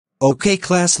Okay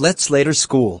class, let's later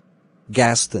school.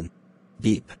 Gaston.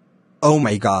 Beep. Oh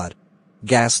my god.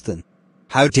 Gaston.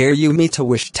 How dare you me to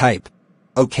wish type.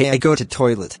 Okay, I go to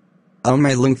toilet. Oh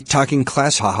my link talking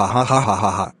class, ha ha ha ha ha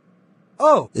ha ha.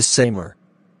 Oh, is Samer.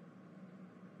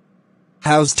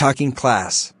 How's talking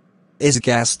class? Is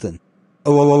Gaston.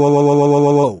 Oh, oh, oh, oh, oh, oh, oh,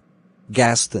 oh, oh.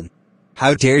 Gaston.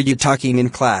 How dare you talking in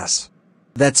class?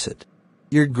 That's it.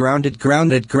 You're grounded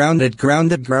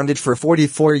for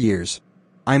 44 years.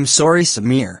 I'm sorry,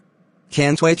 Samir.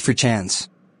 Can't wait for chance.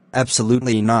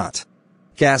 Absolutely not.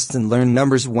 Gaston, learn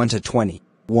numbers 1 to 20.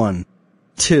 1,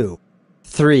 2,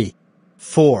 3,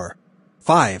 4,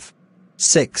 5,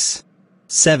 6,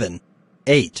 7,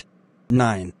 8,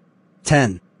 9,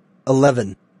 10,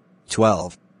 11,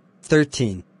 12,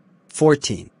 13,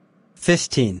 14,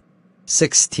 15,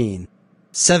 16,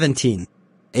 17,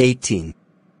 18,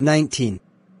 19,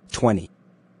 20.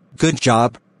 Good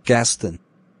job, Gaston.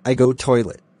 I go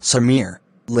toilet, Samir,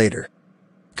 later.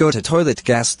 Go to toilet,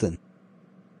 Gaston.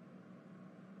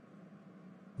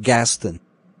 Gaston.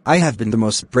 I have been the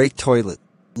most break toilet,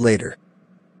 later.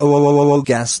 Oh, oh, oh, oh, oh,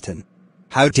 Gaston.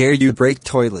 How dare you break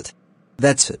toilet?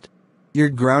 That's it. You're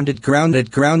grounded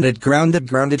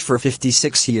for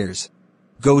 56 years.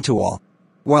 Go to all.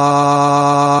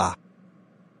 Wah.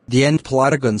 The end.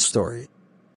 Plot a gun story.